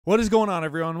What is going on,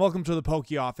 everyone? Welcome to the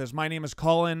Poke Office. My name is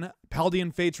Colin.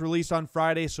 Paldean Fates released on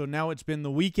Friday, so now it's been the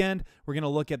weekend. We're going to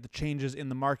look at the changes in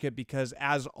the market because,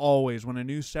 as always, when a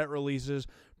new set releases,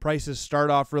 prices start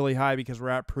off really high because we're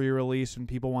at pre-release and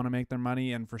people want to make their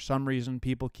money, and for some reason,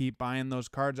 people keep buying those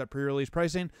cards at pre-release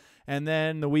pricing, and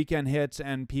then the weekend hits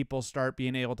and people start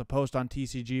being able to post on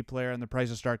TCG Player and the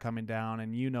prices start coming down,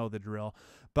 and you know the drill.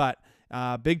 But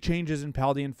big changes in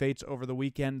Paldean Fates over the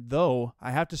weekend, though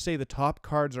I have to say the top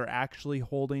cards are actually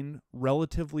holding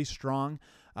relatively strong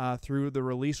through the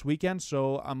release weekend,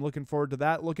 so I'm looking forward to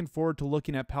that. Looking forward to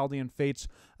looking at Paldean Fates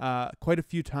quite a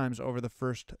few times over the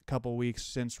first couple weeks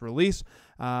since release.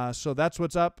 So that's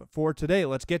what's up for today.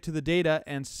 Let's get to the data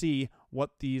and see what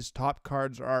these top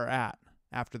cards are at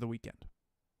after the weekend.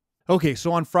 Okay,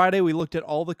 so on Friday, we looked at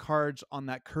all the cards on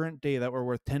that current day that were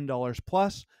worth $10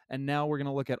 plus, and now we're going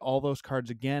to look at all those cards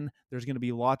again. There's going to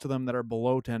be lots of them that are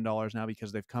below $10 now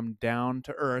because they've come down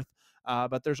to earth.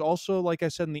 But there's also, like I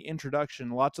said in the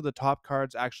introduction, lots of the top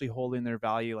cards actually holding their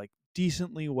value like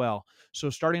decently well.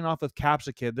 So starting off with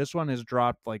Capsicid, this one has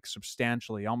dropped like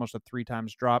substantially, almost a 3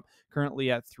 times drop, currently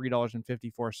at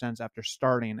 $3.54 after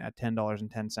starting at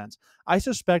 $10.10. I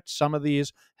suspect some of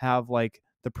these have like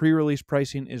the pre-release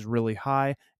pricing is really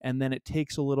high, and then it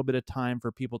takes a little bit of time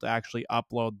for people to actually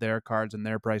upload their cards and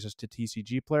their prices to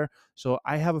TCG Player. So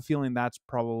I have a feeling that's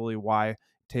probably why it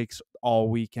takes all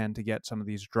weekend to get some of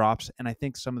these drops, and I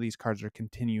think some of these cards are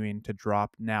continuing to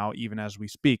drop now even as we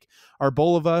speak. Our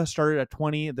Bolova started at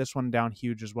 20, this one down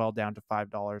huge as well, down to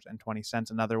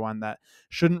 $5.20. Another one that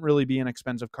shouldn't really be an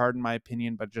expensive card in my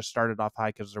opinion, but just started off high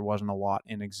because there wasn't a lot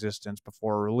in existence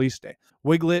before release day.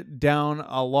 Wiglet down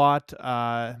a lot,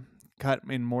 cut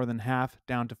in more than half,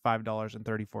 down to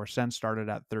 $5.34, started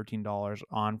at $13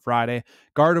 on Friday.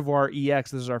 Gardevoir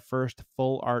EX, this is our first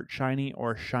full art shiny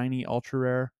or shiny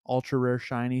ultra rare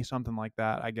shiny, something like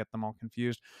that. I get them all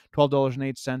confused.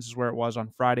 $12.08 is where it was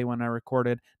on Friday when I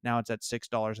recorded. Now it's at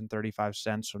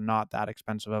 $6.35, so not that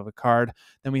expensive of a card.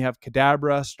 Then we have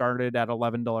Kadabra, started at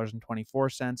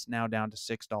 $11.24, now down to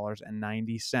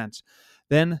 $6.90.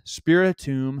 Then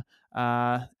Spiritomb,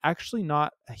 actually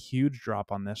not a huge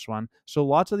drop on this one. So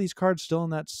lots of these cards still in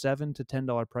that $7 to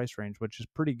 $10 price range, which is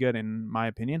pretty good in my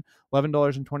opinion.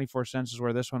 $11.24 is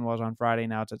where this one was on Friday.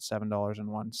 Now it's at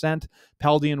 $7.01.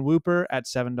 Paldean Wooper at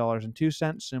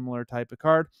 $7.02, similar type of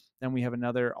card. Then we have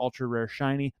another ultra rare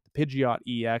shiny, the Pidgeot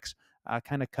EX,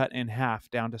 kind of cut in half,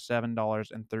 down to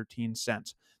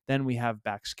 $7.13. Then we have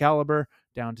Baxcalibur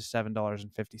down to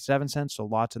 $7.57, so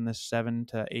lots in this $7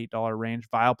 to $8 range.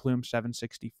 Vileplume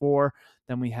 $7.64.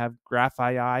 Then we have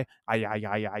Graphii,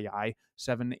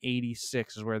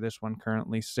 $7.86 is where this one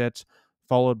currently sits,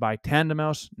 followed by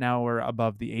Tandemos. Now we're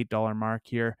above the $8 mark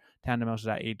here. Tandemos is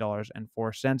at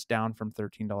 $8.04, down from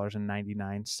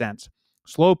 $13.99.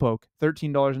 Slowpoke,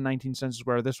 $13.19 is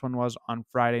where this one was on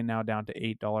Friday, now down to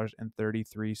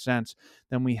 $8.33.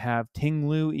 Then we have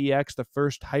Tinglu EX, the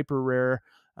first hyper rare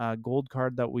gold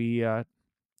card that we are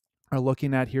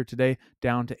looking at here today,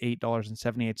 down to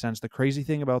 $8.78. The crazy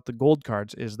thing about the gold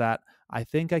cards is that I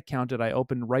think I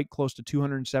opened right close to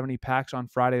 270 packs on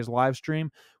Friday's live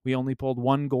stream. We only pulled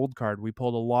one gold card. We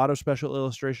pulled a lot of special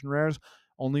illustration rares,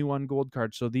 only one gold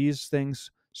card. So these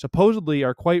things supposedly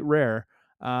are quite rare.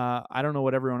 I don't know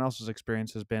what everyone else's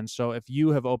experience has been. So if you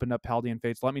have opened up Paldean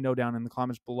Fates, let me know down in the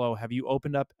comments below. Have you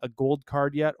opened up a gold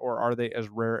card yet, or are they as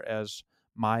rare as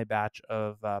my batch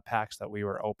of packs that we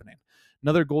were opening?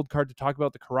 Another gold card to talk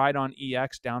about, the Koraidon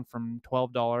EX, down from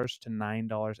 $12 to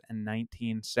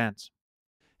 $9.19.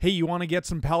 Hey, you want to get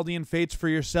some Paldean Fates for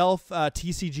yourself?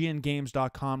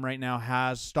 TCGandGames.com right now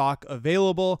has stock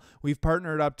available. We've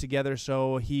partnered up together,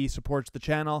 so he supports the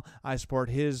channel. I support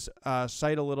his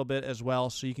site a little bit as well,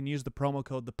 so you can use the promo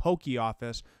code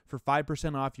ThePokeOffice for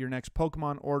 5% off your next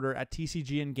Pokemon order at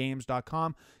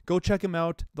TCGandGames.com. Go check him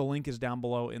out. The link is down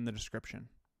below in the description.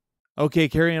 Okay,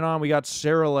 carrying on, we got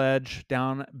Ceruledge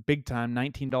down big time.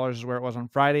 $19 is where it was on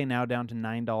Friday, now down to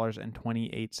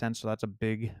 $9.28, so that's a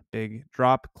big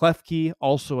drop. Klefki,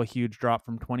 also a huge drop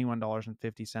from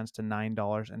 $21.50 to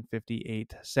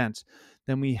 $9.58.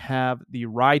 Then we have the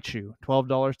Raichu,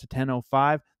 $12 to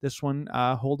 $10.05. This one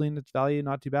holding its value,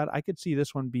 not too bad. I could see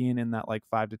this one being in that like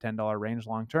 $5 to $10 range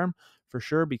long term for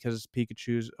sure because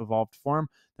Pikachu's evolved form.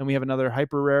 Then we have another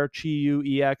hyper rare,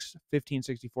 Chi-Yu EX,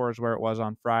 $15.64 is where it was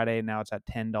on Friday. Now it's at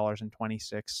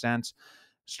 $10.26.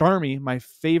 Starmie, my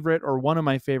favorite, or one of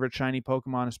my favorite shiny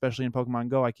Pokemon, especially in Pokemon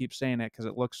Go. I keep saying it because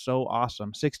it looks so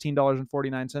awesome.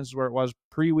 $16.49 is where it was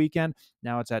pre-weekend.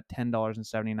 Now it's at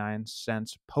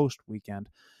 $10.79 post-weekend.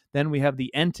 Then we have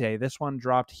the Entei. This one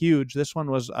dropped huge. This one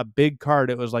was a big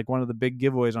card. It was like one of the big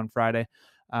giveaways on Friday.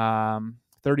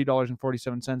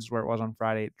 $30.47 is where it was on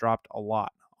Friday. It dropped a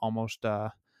lot, almost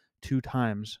 2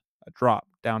 times a drop,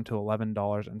 down to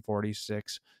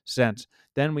 $11.46.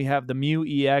 Then we have the Mew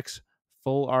EX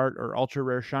Full Art or Ultra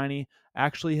Rare Shiny,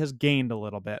 actually has gained a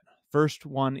little bit. First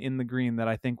one in the green that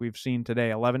I think we've seen today.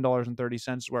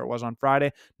 $11.30 is where it was on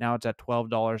Friday. Now it's at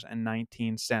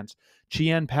 $12.19.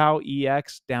 Chien Pao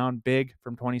EX down big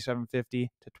from $27.50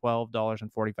 to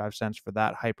 $12.45 for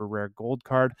that hyper rare gold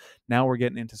card. Now we're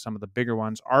getting into some of the bigger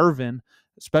ones. Arvin,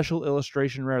 special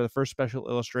illustration rare, the first special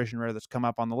illustration rare that's come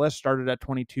up on the list, started at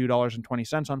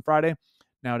 $22.20 on Friday,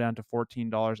 now down to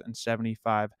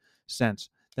 $14.75.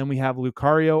 Then we have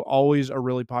Lucario, always a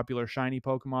really popular shiny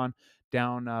Pokemon,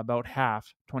 down about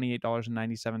half,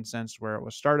 $28.97 where it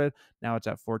was started. Now it's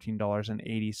at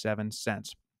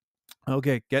 $14.87.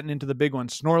 Okay, getting into the big one.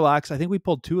 Snorlax. I think we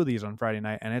pulled 2 of these on Friday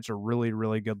night, and it's a really,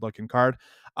 really good looking card.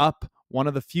 Up, one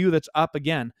of the few that's up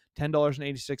again,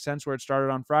 $10.86 where it started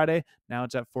on Friday. Now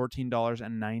it's at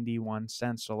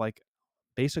 $14.91. So like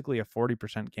basically a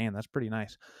 40% gain. That's pretty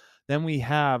nice. Then we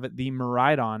have the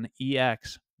Miraidon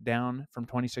EX, down from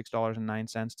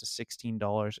 $26.09 to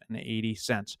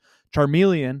 $16.80.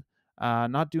 Charmeleon,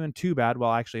 not doing too bad.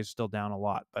 Well, actually, it's still down a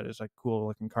lot, but it's a cool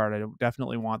looking card. I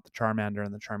definitely want the Charmander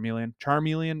and the Charmeleon.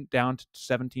 Charmeleon down to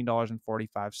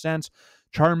 $17.45.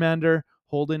 Charmander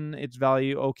holding its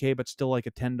value okay, but still like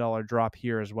a $10 drop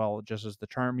here as well, just as the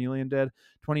Charmeleon did.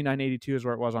 $29.82 is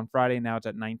where it was on Friday. Now it's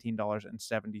at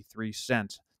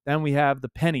 $19.73. Then we have the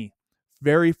Penny.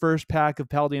 Very first pack of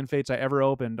Paldean Fates I ever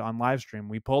opened on live stream.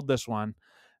 We pulled this one.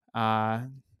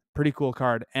 Pretty cool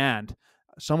card. And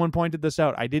someone pointed this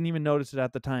out. I didn't even notice it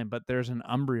at the time, but there's an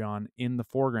Umbreon in the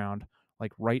foreground,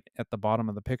 like right at the bottom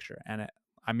of the picture. And it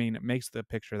makes the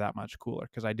picture that much cooler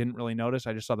because I didn't really notice.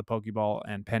 I just saw the Pokeball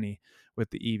and Penny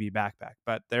with the Eevee backpack.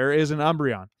 But there is an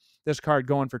Umbreon. This card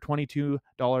going for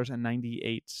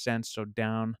 $22.98, so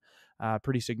down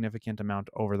pretty significant amount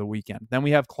over the weekend. Then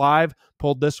we have Clive,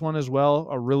 pulled this one as well,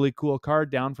 a really cool card,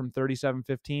 down from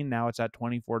 $37.15. Now it's at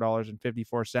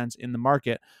 $24.54 in the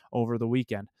market over the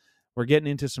weekend. We're getting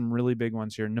into some really big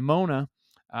ones here. Nimona,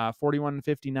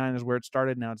 $41.59 is where it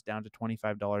started. Now it's down to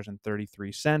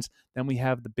 $25.33. Then we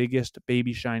have the biggest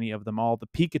baby shiny of them all, the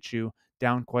Pikachu,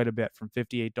 down quite a bit from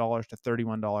 $58 to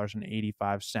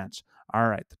 $31.85. All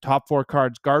right, the top 4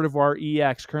 cards. Gardevoir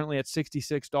EX currently at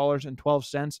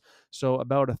 $66.12, so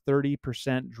about a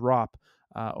 30% drop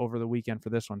over the weekend for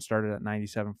this one. Started at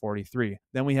 $97.43.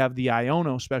 Then we have the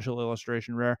Iono special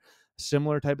illustration rare.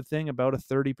 Similar type of thing, about a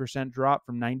 30% drop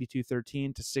from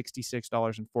 $92.13 to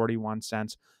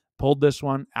 $66.41. Pulled this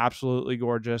one, absolutely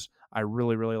gorgeous. I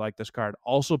really, really like this card.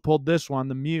 Also pulled this one,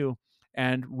 the Mew,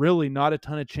 and really not a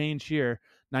ton of change here.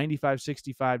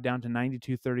 $95.65 down to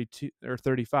 $92.32 or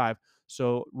 $35.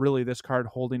 So really this card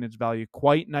holding its value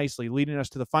quite nicely, leading us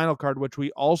to the final card, which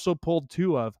we also pulled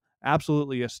 2 of.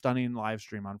 Absolutely a stunning live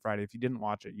stream on Friday. If you didn't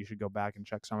watch it, you should go back and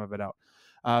check some of it out.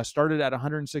 Started at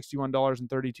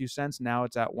 $161.32. Now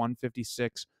it's at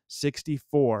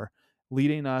 $156.64,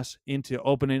 leading us into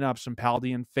opening up some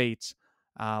Paldean Fates.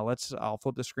 I'll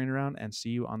flip the screen around and see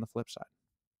you on the flip side.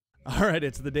 All right,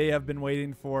 it's the day I've been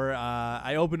waiting for.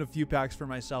 I opened a few packs for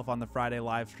myself on the Friday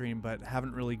live stream, but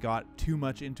haven't really got too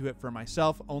much into it for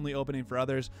myself, only opening for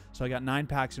others. So I got 9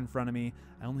 packs in front of me.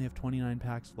 I only have 29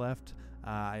 packs left.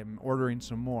 I'm ordering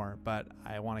some more, but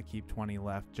I want to keep 20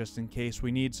 left just in case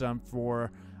we need some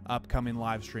for upcoming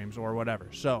live streams or whatever.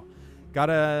 So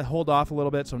gotta hold off a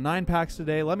little bit. So 9 packs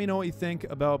today. Let me know what you think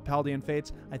about Paldean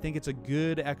Fates. I think it's a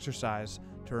good exercise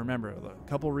to remember. A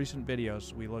couple recent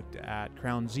videos, we looked at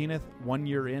Crown Zenith. 1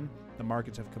 year in, the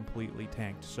markets have completely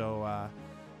tanked. So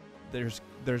there's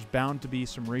bound to be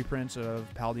some reprints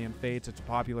of Paldean Fates. It's a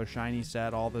popular shiny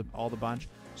set, all the bunch.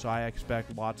 So I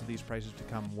expect lots of these prices to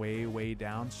come way, way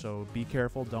down. So be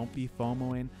careful. Don't be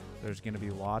FOMOing. There's going to be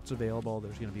lots available.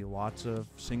 There's going to be lots of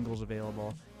singles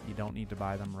available. You don't need to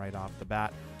buy them right off the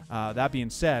bat. That being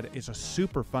said, it's a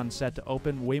super fun set to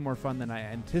open. Way more fun than I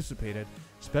anticipated,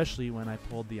 especially when I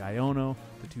pulled the Iono,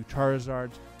 the 2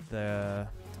 Charizards, the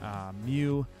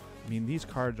Mew. I mean, these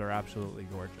cards are absolutely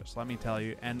gorgeous, let me tell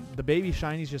you. And the baby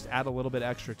shinies just add a little bit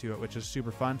extra to it, which is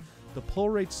super fun. The pull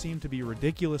rates seem to be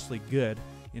ridiculously good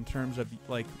in terms of,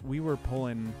 like, we were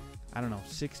pulling, I don't know,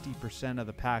 60% of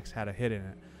the packs had a hit in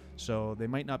it. So they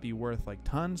might not be worth like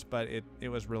tons, but it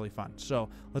was really fun. So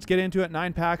let's get into it.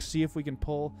 9 packs, see if we can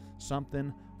pull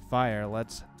something fire.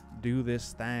 Let's do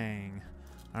this thing.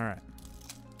 All right,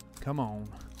 come on.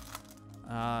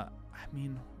 I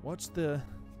mean, what's the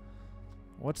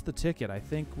ticket? I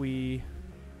think my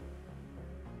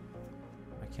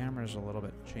camera's a little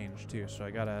bit changed too, so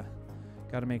I gotta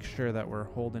make sure that we're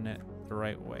holding it the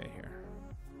right way here.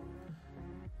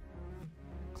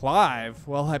 Clive.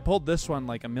 Well, I pulled this one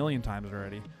like a million times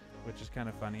already, which is kind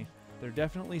of funny. There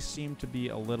definitely seemed to be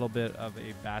a little bit of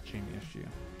a batching issue.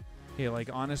 Okay,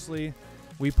 like honestly,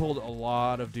 we pulled a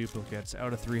lot of duplicates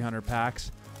out of 300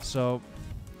 packs. So,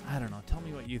 I don't know. Tell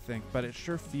me what you think. But it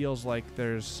sure feels like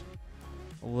there's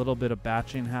a little bit of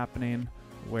batching happening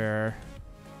where,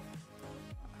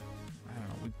 I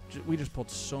don't know, we just pulled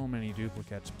so many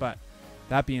duplicates. But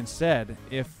that being said,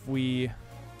 if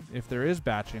there is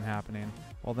batching happening,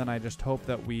 well, then I just hope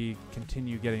that we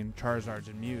continue getting Charizards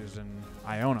and Mews and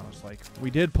Ionos. Like, we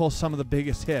did pull some of the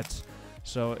biggest hits,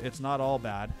 so it's not all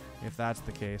bad if that's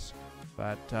the case.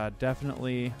 But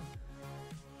definitely,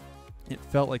 it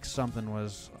felt like something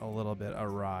was a little bit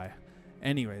awry.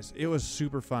 Anyways, it was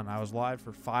super fun. I was live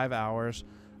for 5 hours.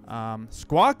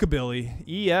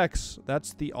 Squawkabilly EX,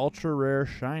 that's the ultra rare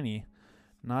shiny.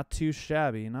 Not too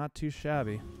shabby, not too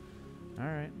shabby. All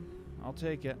right, I'll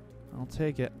take it. I'll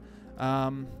take it.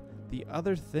 The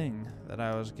other thing that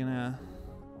I was gonna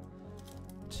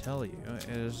tell you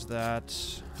is that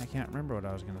I can't remember what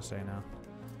I was gonna say now.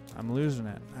 I'm losing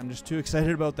it. I'm just too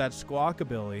excited about that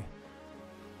Squawkabilly.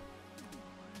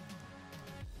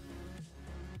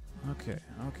 Okay,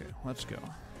 let's go.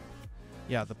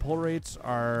 Yeah, the pull rates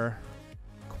are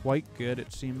quite good,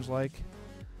 it seems like.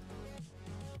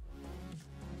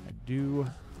 I do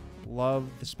love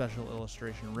the special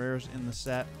illustration rares in the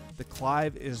set. The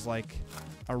Clive is like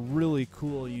a really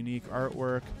cool, unique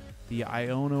artwork. The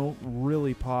Iono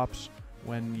really pops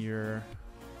when you're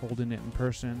holding it in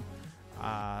person.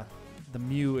 The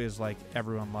Mew is like,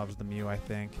 everyone loves the Mew, I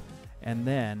think. And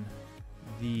then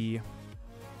the,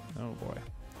 oh boy,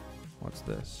 what's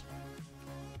this?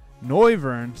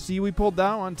 Noivern. See, we pulled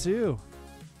that one too.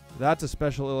 That's a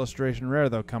special illustration rare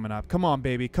though coming up. Come on,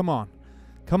 baby, come on.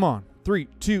 Come on. 3,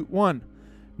 2, 1.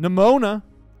 Nimona.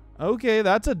 Okay,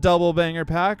 that's a double banger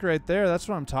pack right there. That's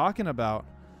what I'm talking about.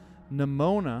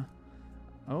 Nimona.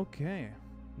 Okay.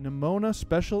 Nimona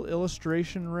special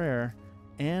illustration rare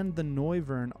and the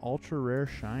Noivern ultra rare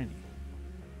shiny.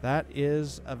 That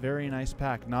is a very nice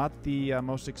pack. Not the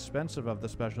most expensive of the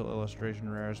special illustration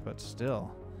rares, but still.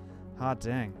 Hot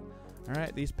dang. All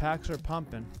right, these packs are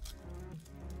pumping.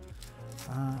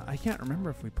 I can't remember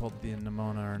if we pulled the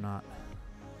Nimona or not.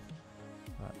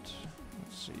 But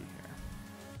let's see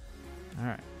here. All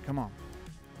right, come on.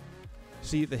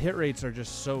 See, the hit rates are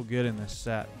just so good in this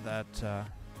set that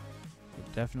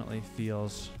it definitely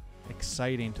feels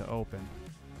exciting to open.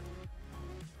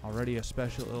 Already a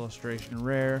special illustration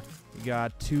rare. We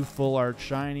got 2 full art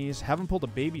shinies. Haven't pulled a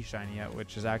baby shiny yet,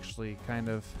 which is actually kind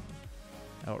of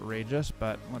outrageous,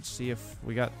 but let's see if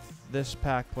we got this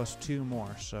pack plus 2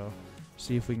 more. So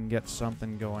see if we can get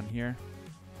something going here.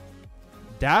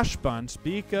 Dash Bun,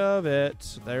 speak of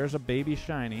it. There's a baby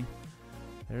shiny.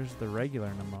 There's the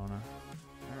regular Nimona.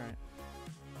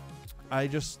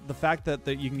 Alright. The fact that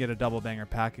you can get a double banger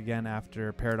pack again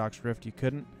after Paradox Rift you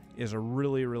couldn't is a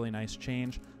really, really nice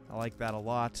change. I like that a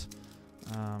lot.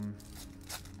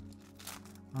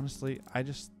 Honestly,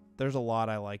 there's a lot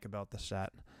I like about the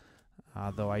set.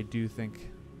 Though I do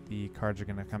think the cards are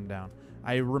going to come down.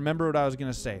 I remember what I was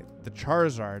going to say. The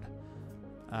Charizard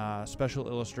special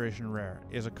illustration rare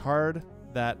is a card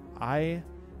that I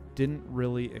didn't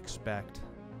really expect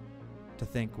to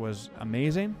think was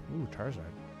amazing. Ooh,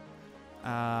 Charizard.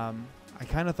 I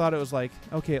kind of thought it was like,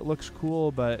 okay, it looks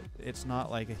cool, but it's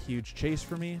not like a huge chase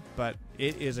for me. But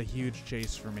it is a huge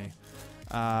chase for me.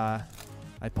 I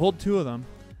pulled 2 of them,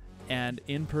 and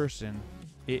in person,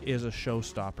 it is a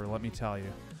showstopper, let me tell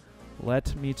you.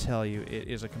 Let me tell you, it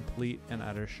is a complete and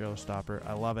utter showstopper.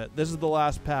 I love it. This is the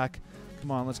last pack.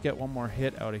 Come on, let's get one more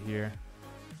hit out of here.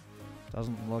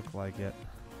 Doesn't look like it.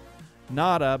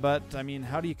 Nada, but, I mean,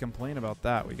 how do you complain about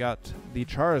that? We got the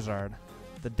Charizard,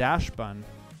 the Dash Bun,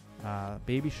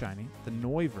 Baby Shiny, the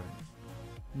Noivern,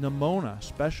 Nimona,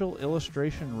 Special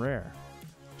Illustration Rare,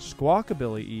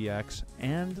 Squawkabilly EX,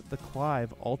 and the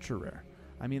Clive Ultra Rare.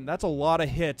 I mean, that's a lot of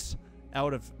hits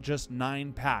out of just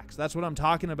 9 packs. That's what I'm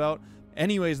talking about.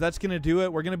 Anyways, that's going to do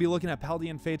it. We're going to be looking at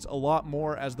Paldean Fates a lot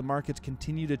more as the markets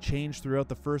continue to change throughout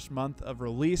the first month of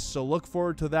release. So look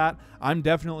forward to that. I'm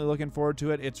definitely looking forward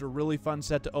to it. It's a really fun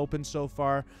set to open so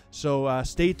far. So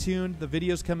stay tuned. The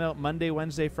videos come out Monday,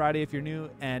 Wednesday, Friday if you're new.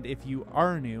 And if you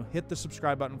are new, hit the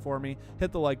subscribe button for me.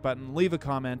 Hit the like button. Leave a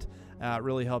comment. It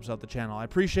really helps out the channel. I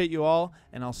appreciate you all,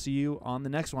 and I'll see you on the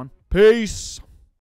next one. Peace!